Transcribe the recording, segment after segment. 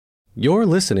You're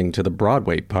listening to the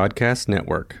Broadway Podcast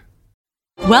Network.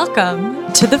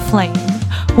 Welcome to The Flame,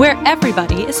 where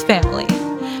everybody is family.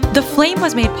 The Flame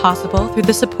was made possible through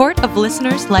the support of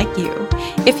listeners like you.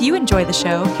 If you enjoy the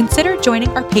show, consider joining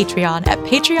our Patreon at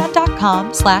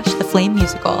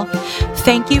patreon.com/theflamemusical.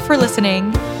 Thank you for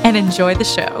listening and enjoy the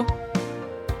show.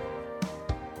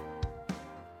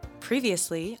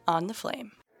 Previously on The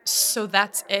Flame. So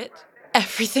that's it?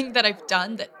 Everything that I've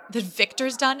done, that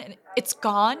Victor's done, and it's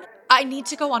gone? I need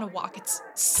to go on a walk. It's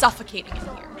suffocating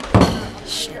in here.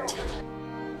 Shit.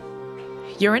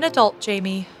 You're an adult,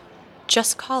 Jamie.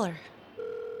 Just call her.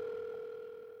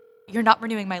 You're not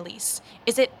renewing my lease.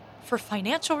 Is it for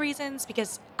financial reasons?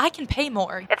 Because I can pay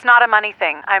more. It's not a money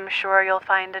thing. I'm sure you'll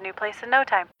find a new place in no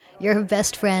time. You're her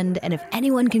best friend, and if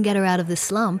anyone can get her out of this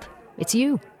slump, it's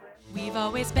you. We've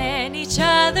always been each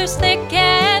other's thick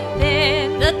and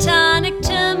thin, the tonic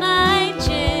to my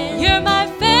gin. You're my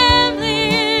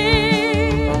family.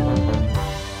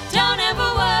 Don't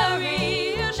ever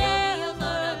worry, you'll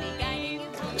never be guiding.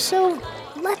 So,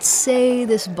 let's say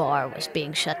this bar was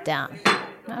being shut down.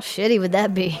 How shitty would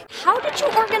that be? How did you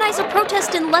organize a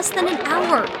protest in less than an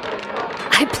hour?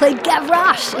 I played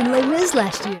Gavroche in Les Mis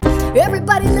last year.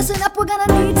 Everybody listen up, we're gonna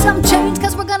need some change,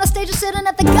 cause we're gonna stage a sitting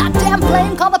at the goddamn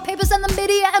flame. Call the papers and the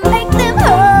media and make them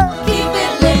heard. Keep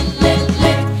it lit, lit,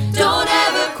 lit. Don't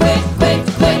ever quit, quit,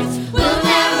 quit. We'll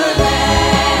never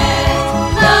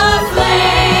let the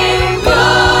flame go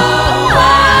out.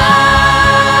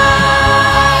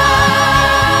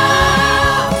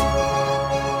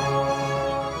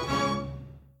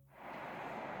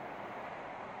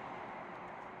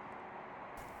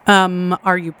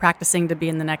 Are you practicing to be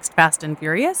in the next Fast and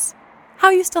Furious? How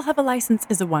you still have a license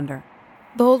is a wonder.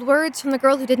 Bold words from the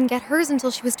girl who didn't get hers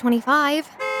until she was 25.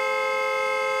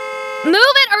 Move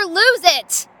it or lose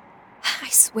it! I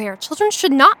swear, children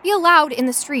should not be allowed in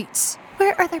the streets.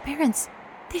 Where are their parents?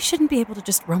 They shouldn't be able to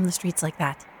just roam the streets like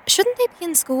that. Shouldn't they be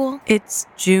in school? It's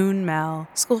June, Mel.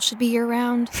 School should be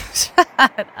year-round.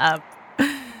 Shut up.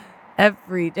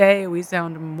 Every day we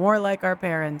sound more like our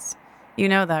parents. You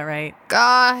know that, right?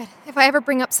 God, if I ever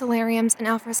bring up solariums and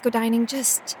alfresco dining,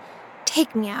 just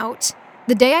take me out.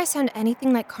 The day I sound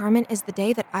anything like Carmen is the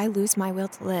day that I lose my will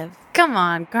to live. Come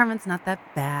on, Carmen's not that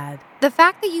bad. The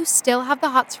fact that you still have the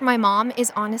hots for my mom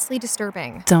is honestly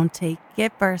disturbing. Don't take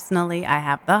it personally. I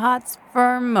have the hots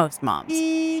for most moms.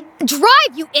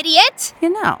 Drive, you idiot! You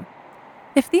know,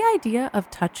 if the idea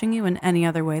of touching you in any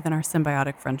other way than our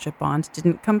symbiotic friendship bond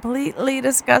didn't completely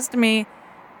disgust me,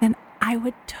 then I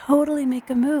would totally make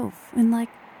a move in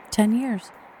like 10 years.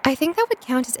 I think that would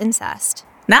count as incest.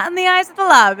 Not in the eyes of the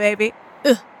law, baby.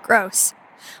 Ugh, gross.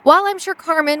 While I'm sure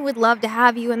Carmen would love to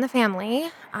have you in the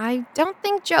family, I don't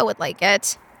think Joe would like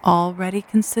it. Already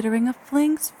considering a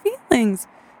fling's feelings.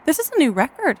 This is a new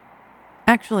record.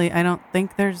 Actually, I don't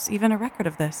think there's even a record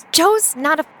of this. Joe's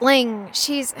not a fling.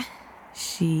 She's?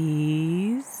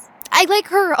 I like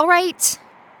her, all right.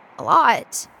 A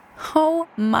lot. Oh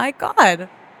my God.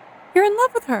 You're in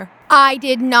love with her. I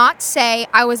did not say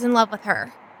I was in love with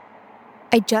her.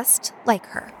 I just like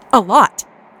her. A lot.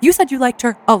 You said you liked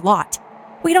her a lot.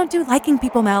 We don't do liking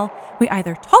people, Mel. We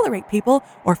either tolerate people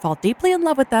or fall deeply in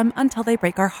love with them until they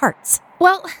break our hearts.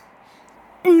 Well,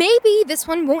 maybe this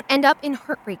one won't end up in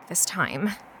heartbreak this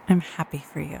time. I'm happy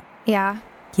for you. Yeah.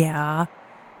 Yeah.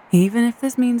 Even if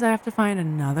this means I have to find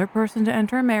another person to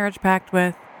enter a marriage pact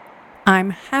with, I'm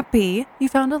happy you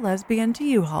found a lesbian to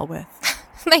U-Haul with.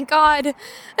 Thank God. A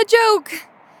joke.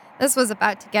 This was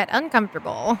about to get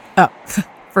uncomfortable. Oh,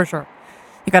 for sure.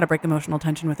 You gotta break emotional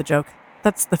tension with a joke.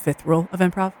 That's the 5th rule of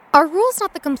improv. Are rules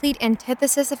not the complete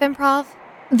antithesis of improv?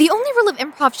 The only rule of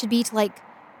improv should be to,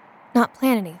 not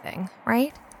plan anything,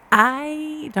 right?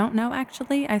 I don't know,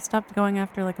 actually. I stopped going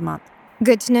after a month.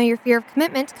 Good to know your fear of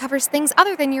commitment covers things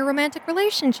other than your romantic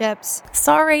relationships.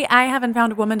 Sorry, I haven't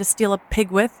found a woman to steal a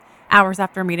pig with hours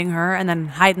after meeting her and then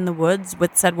hide in the woods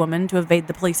with said woman to evade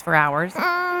the police for hours.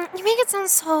 You make it sound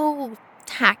so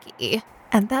tacky.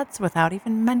 And that's without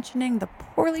even mentioning the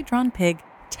poorly drawn pig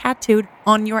tattooed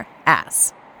on your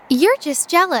ass. You're just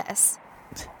jealous.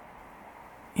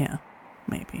 Yeah,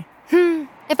 maybe.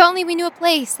 If only we knew a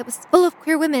place that was full of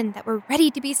queer women that were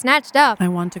ready to be snatched up. I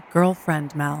want a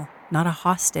girlfriend, Mel, not a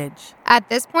hostage. At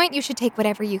this point, you should take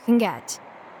whatever you can get.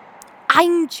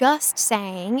 I'm just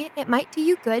saying it might do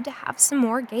you good to have some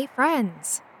more gay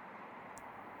friends.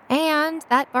 And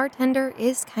that bartender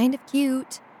is kind of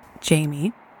cute.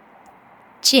 Jamie.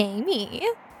 Jamie?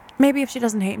 Maybe if she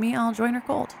doesn't hate me, I'll join her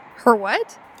cold. Her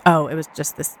what? Oh, it was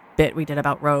just this bit we did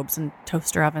about robes and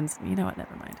toaster ovens. You know what?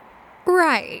 Never mind.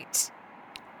 Right.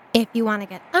 If you want to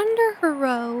get under her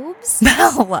robes,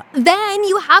 Mel! then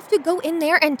you have to go in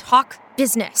there and talk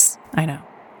business. I know.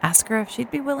 Ask her if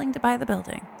she'd be willing to buy the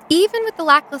building. Even with the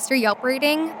lackluster Yelp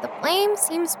rating, the Flame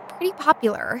seems pretty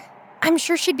popular. I'm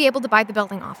sure she'd be able to buy the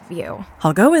building off of you.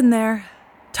 I'll go in there,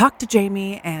 talk to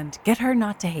Jamie, and get her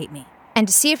not to hate me. And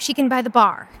to see if she can buy the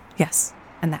bar. Yes,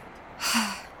 and that.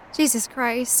 Jesus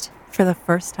Christ. For the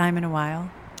first time in a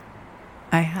while,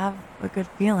 I have a good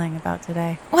feeling about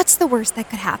today. What's the worst that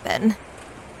could happen?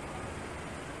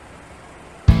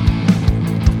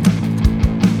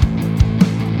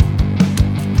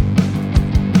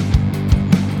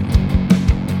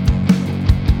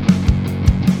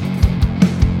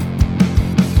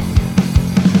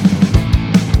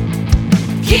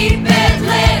 Keep it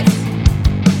lit.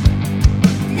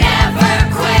 Never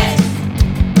quit.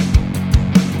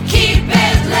 Keep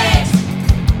it lit.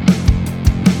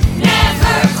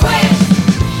 Never quit.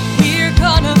 We're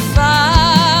gonna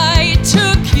fight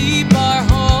to keep our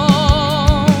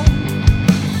home.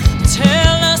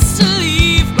 Tell us to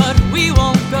leave, but we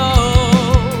won't go.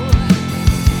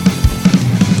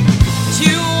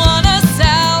 You want us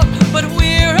out, but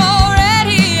we're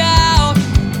already out.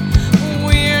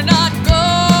 We're not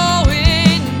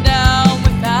going down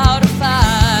without a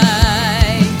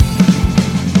fight.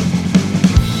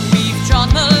 We've drawn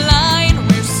the line,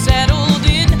 we're settled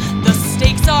in. The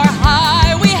stakes are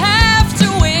high, we have to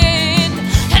win.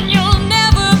 And you'll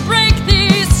never break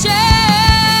these chains.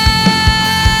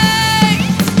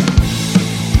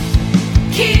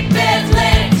 Keep it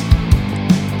lit.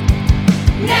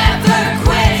 Never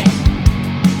quit.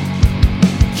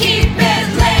 Keep it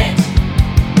lit.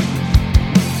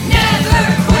 Never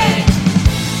quit.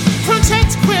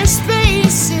 Protect queer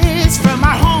spaces from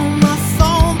our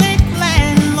homophobic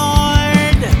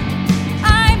landlord.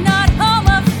 I'm not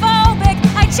homophobic,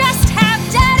 I just have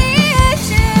daddy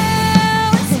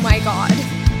issues. Oh my god.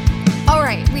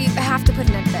 Alright, we have to put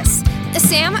an end to this.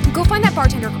 Sam, go find that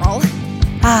bartender girl.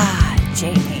 Ah,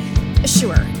 Jamie.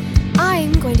 Sure.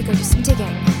 I'm going to go do some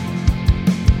digging.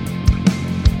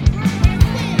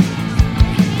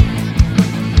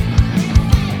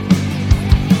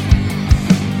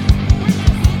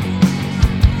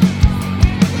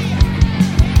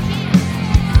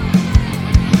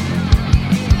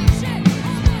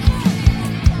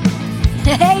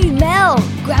 Hey, Mel,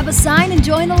 grab a sign and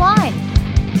join the line.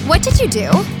 What did you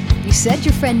do? You said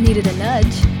your friend needed a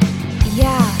nudge.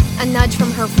 Yeah, a nudge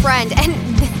from her friend, and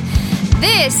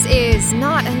this is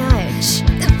not a nudge.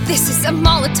 This is a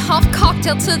Molotov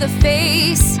cocktail to the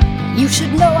face. You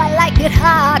should know I like it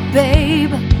hot,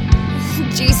 babe.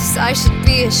 Jesus, I should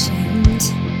be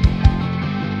ashamed.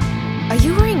 Are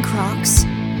you wearing Crocs?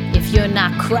 If you're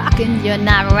not crockin', you're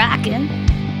not rockin'.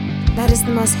 That is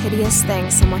the most hideous thing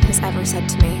someone has ever said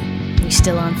to me. We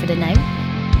still on for the night?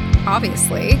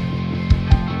 Obviously.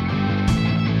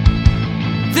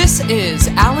 This is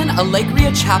Alan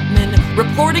Allegria Chapman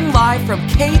reporting live from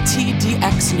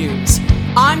KTDX News.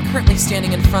 I'm currently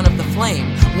standing in front of The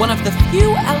Flame, one of the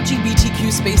few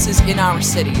LGBTQ spaces in our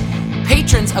city.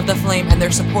 Patrons of The Flame and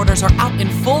their supporters are out in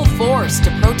full force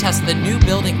to protest the new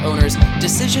building owner's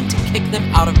decision to kick them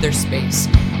out of their space.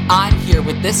 I'm here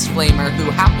with this flamer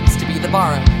who happens to be the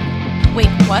bar owner.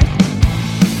 Wait, what?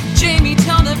 Jamie,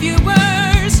 tell the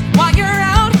viewers why you're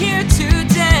out here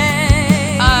today.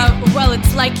 Well,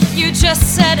 it's like you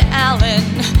just said, Alan.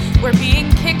 We're being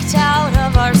kicked out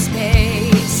of our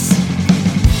space.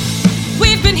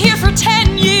 We've been here for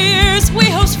 10 years. We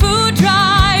host food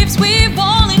drives. We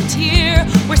volunteer.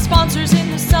 We're sponsors in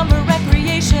the Summer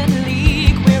Recreation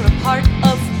League. We're a part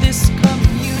of this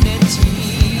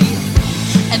community.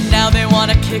 And now they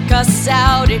want to kick us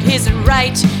out. It isn't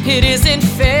right. It isn't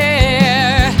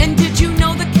fair. And did you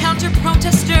know the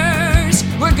counter-protesters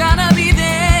were gonna be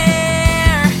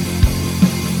there?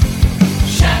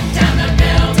 Shut down the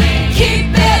building.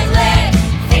 Keep it lit.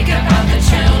 Think about the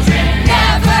children.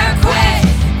 Never quit.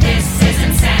 This is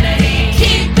insanity.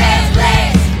 Keep it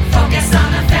lit. Focus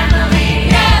on the family.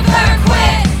 Never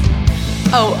quit.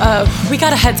 Oh, we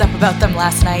got a heads up about them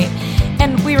last night,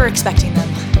 and we were expecting them.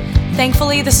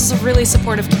 Thankfully, this is a really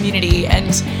supportive community,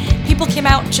 and people came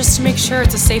out just to make sure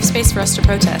it's a safe space for us to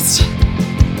protest.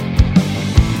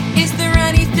 Is there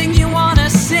anything you wanna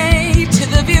say to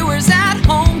the viewers at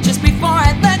home just before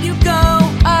I let you go?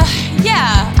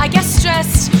 Yeah, I guess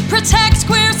just protect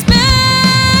queer spaces!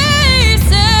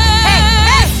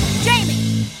 Hey,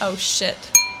 Jamie! Oh,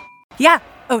 shit. Yeah,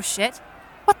 oh shit.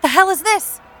 What the hell is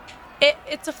this?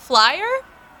 It's a flyer?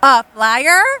 A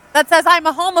flyer that says I'm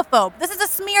a homophobe. This is a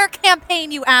smear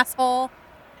campaign, you asshole.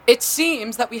 It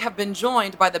seems that we have been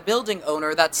joined by the building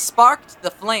owner that sparked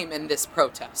the flame in this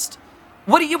protest.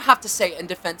 What do you have to say in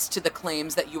defense to the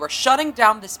claims that you are shutting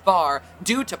down this bar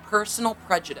due to personal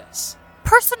prejudice?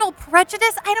 Personal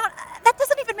prejudice? That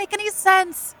doesn't even make any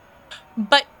sense.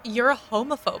 But you're a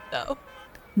homophobe, though.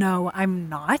 No, I'm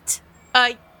not.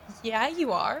 Yeah,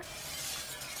 you are.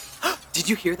 Did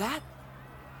you hear that?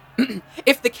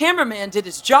 If the cameraman did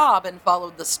his job and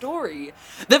followed the story,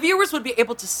 the viewers would be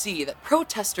able to see that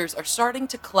protesters are starting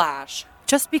to clash.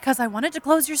 Just because I wanted to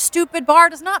close your stupid bar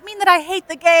does not mean that I hate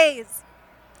the gays.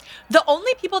 The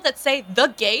only people that say the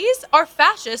gays are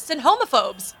fascists and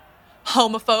homophobes.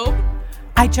 Homophobe.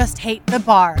 I just hate the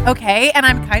bar, okay? And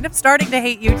I'm kind of starting to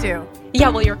hate you too. Yeah,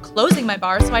 well, you're closing my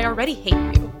bar, so I already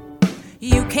hate you.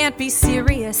 You can't be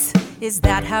serious. Is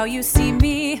that how you see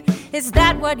me? Is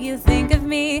that what you think of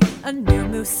me? A new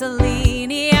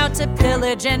Mussolini out to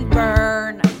pillage and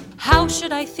burn. How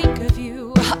should I think of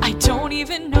you? I don't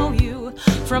even know you.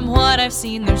 From what I've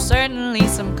seen, there's certainly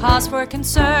some cause for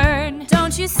concern.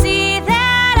 Don't you see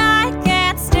that I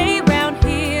can't stay around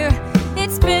here?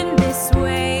 It's been this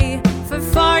way for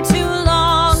far too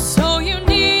long. So you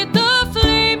need the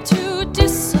flame to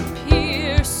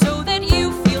disappear so that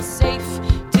you feel safe.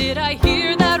 Did I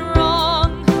hear that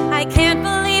wrong? I can't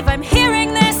believe I'm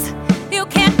hearing this. You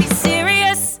can't be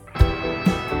serious.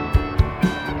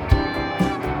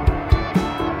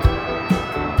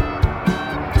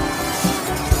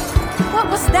 What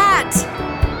was that?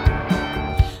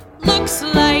 Looks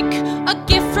like a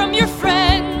gift from your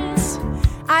friends.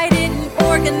 I didn't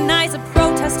organize a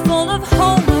protest full of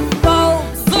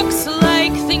homophobes. Looks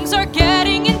like things are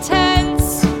getting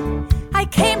intense. I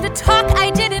came to talk,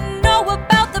 I didn't know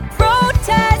about the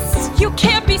protest. You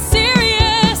can't be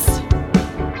serious.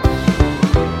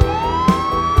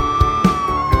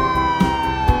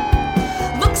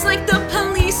 Looks like the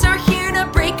police are here to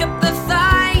break up the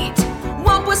fight.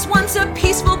 What was once a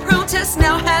peaceful protest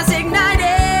now has ignited.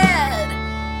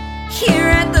 Here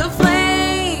at the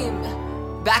Flame.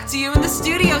 Back to you in the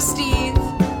studio, Steve.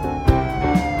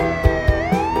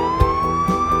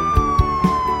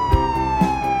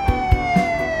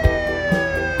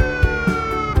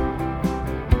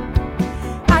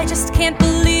 I just can't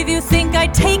believe you think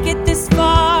I'd take it this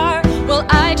far. Well,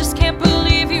 I just can't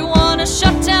believe you wanna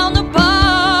shut down the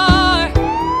bar.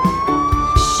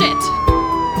 Shit.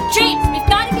 James, we've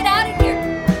got to get out of here.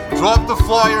 Drop the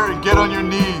flyer and get on your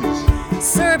knees.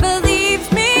 Sir,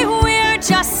 believe me, we're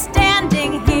just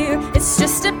standing here. It's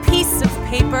just a piece of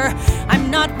paper. I'm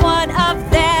not one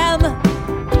of them.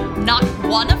 Not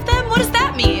one of them? What does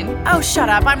that mean? Oh, shut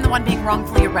up. I'm the one being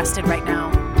wrongfully arrested right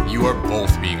now. You are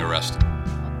both being arrested.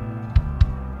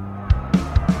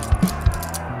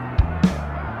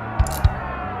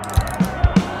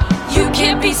 You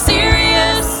can't be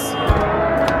serious.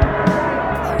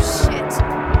 Oh, shit.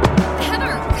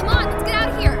 Heather, come on, let's get out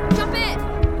of here. Jump in.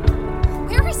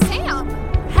 Where is Sam?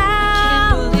 I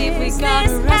can't believe we got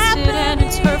arrested and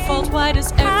it's her fault. Why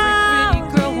does every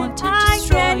pretty girl want to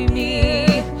destroy me?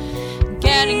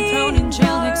 Getting thrown in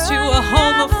jail next to a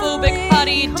homophobic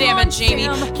hottie. Damn it, Jamie,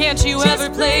 can't you ever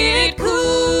play it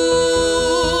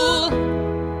cool?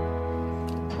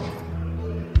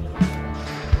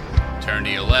 Turn to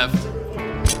your left.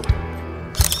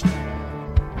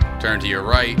 Turn to your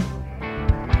right.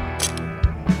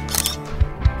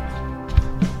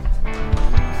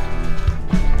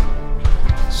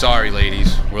 Sorry,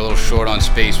 ladies. We're a little short on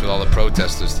space with all the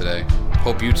protesters today.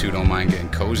 Hope you two don't mind getting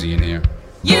cozy in here.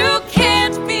 You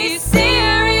can't be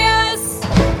serious.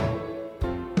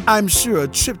 I'm sure a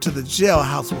trip to the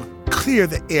jailhouse will clear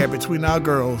the air between our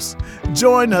girls.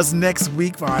 Join us next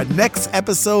week for our next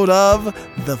episode of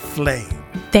The Flame.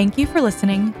 Thank you for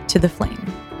listening to The Flame.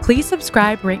 Please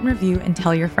subscribe, rate, and review, and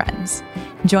tell your friends.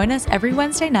 Join us every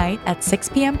Wednesday night at 6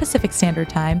 p.m. Pacific Standard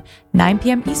Time, 9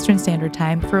 p.m. Eastern Standard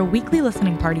Time for a weekly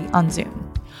listening party on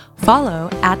Zoom. Follow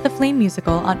 @The Flame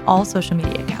Musical on all social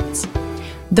media accounts.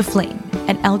 The Flame,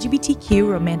 an LGBTQ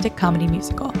romantic comedy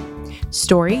musical.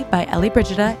 Story by Ellie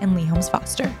Brigida and Lee Holmes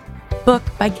Foster. Book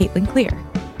by Caitlin Clear.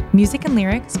 Music and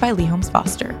lyrics by Lee Holmes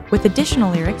Foster, with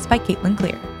additional lyrics by Caitlin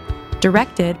Clear.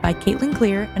 Directed by Caitlin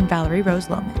Clear and Valerie Rose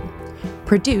Lohman.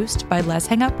 Produced by Les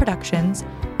Hangout Productions,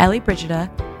 Ellie Brigida,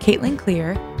 Caitlin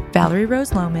Clear, Valerie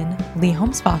Rose Lohman, Lee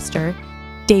Holmes Foster,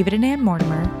 David and Ann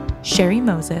Mortimer, Sherry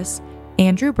Moses,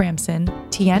 Andrew Bramson,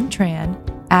 Tien Tran,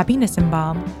 Abby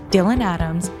Nissenbaum, Dylan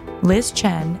Adams, Liz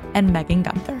Chen, and Megan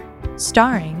Gunther.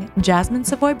 Starring Jasmine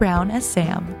Savoy Brown as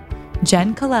Sam,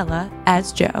 Jen Colella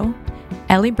as Joe,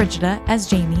 Ellie Brigida as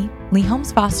Jamie, Lee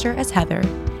Holmes Foster as Heather,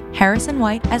 Harrison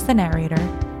White as the narrator,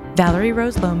 Valerie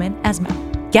Rose Lohman as Mel.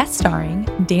 Guest starring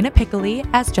Dana Piccoli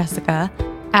as Jessica,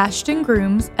 Ashton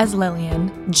Grooms as Lillian,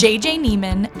 JJ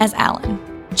Neiman as Alan.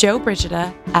 Joe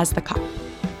Brigida as the cop,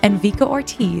 and Vika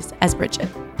Ortiz as Bridget.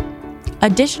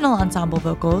 Additional ensemble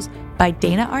vocals by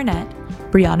Dana Arnett,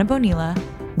 Brianna Bonilla,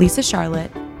 Lisa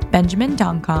Charlotte, Benjamin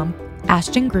Doncom,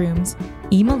 Ashton Grooms,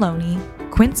 E. Maloney,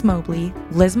 Quince Mobley,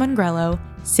 Liz Mongrello,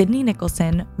 Sydney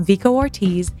Nicholson, Vika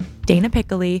Ortiz, Dana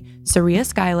Piccoli, Saria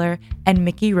Schuyler, and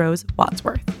Mickey Rose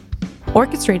Wadsworth.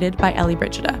 Orchestrated by Ellie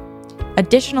Brigida.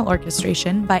 Additional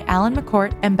orchestration by Alan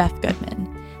McCourt and Beth Goodman.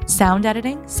 Sound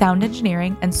editing, sound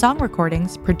engineering, and song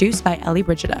recordings produced by Ellie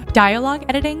Brigida. Dialogue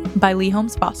editing by Lee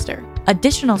Holmes Foster.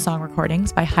 Additional song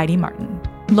recordings by Heidi Martin.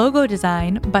 Logo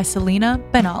design by Selena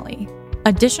Benali.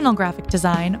 Additional graphic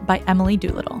design by Emily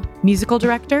Doolittle. Musical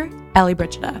director, Ellie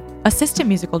Brigida. Assistant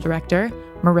musical director,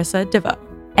 Marissa DeVoe.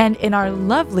 And in our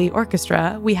lovely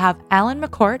orchestra, we have Alan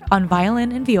McCourt on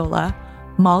violin and viola,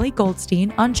 Molly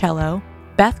Goldstein on cello,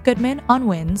 Beth Goodman on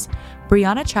winds,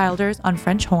 Brianna Childers on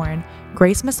French horn,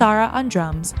 Grace Massara on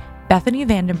drums, Bethany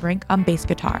Vandenbrink on bass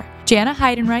guitar, Jana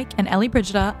Heidenreich and Ellie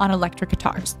Brigida on electric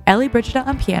guitars, Ellie Brigida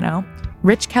on piano,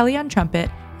 Rich Kelly on trumpet,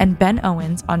 and Ben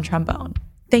Owens on trombone.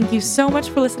 Thank you so much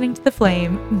for listening to The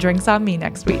Flame. Drinks on me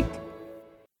next week.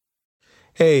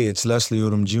 Hey, it's Leslie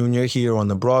Odom Jr. here on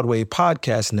the Broadway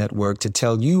Podcast Network to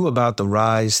tell you about the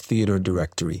Rise Theater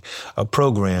Directory, a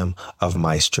program of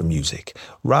Maestro Music.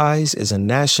 Rise is a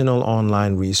national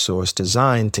online resource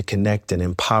designed to connect and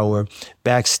empower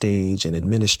backstage and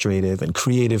administrative and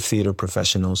creative theater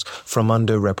professionals from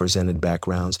underrepresented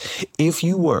backgrounds. If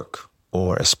you work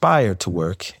or aspire to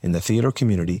work in the theater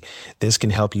community, this can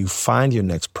help you find your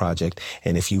next project.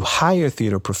 And if you hire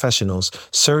theater professionals,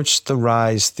 search the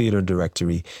Rise Theater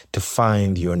Directory to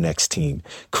find your next team.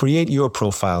 Create your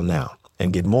profile now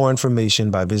and get more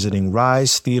information by visiting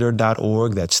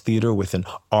risetheater.org. That's theater with an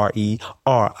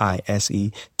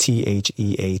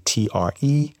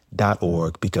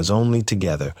RERISETHEATRE.org, because only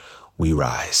together we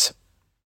rise.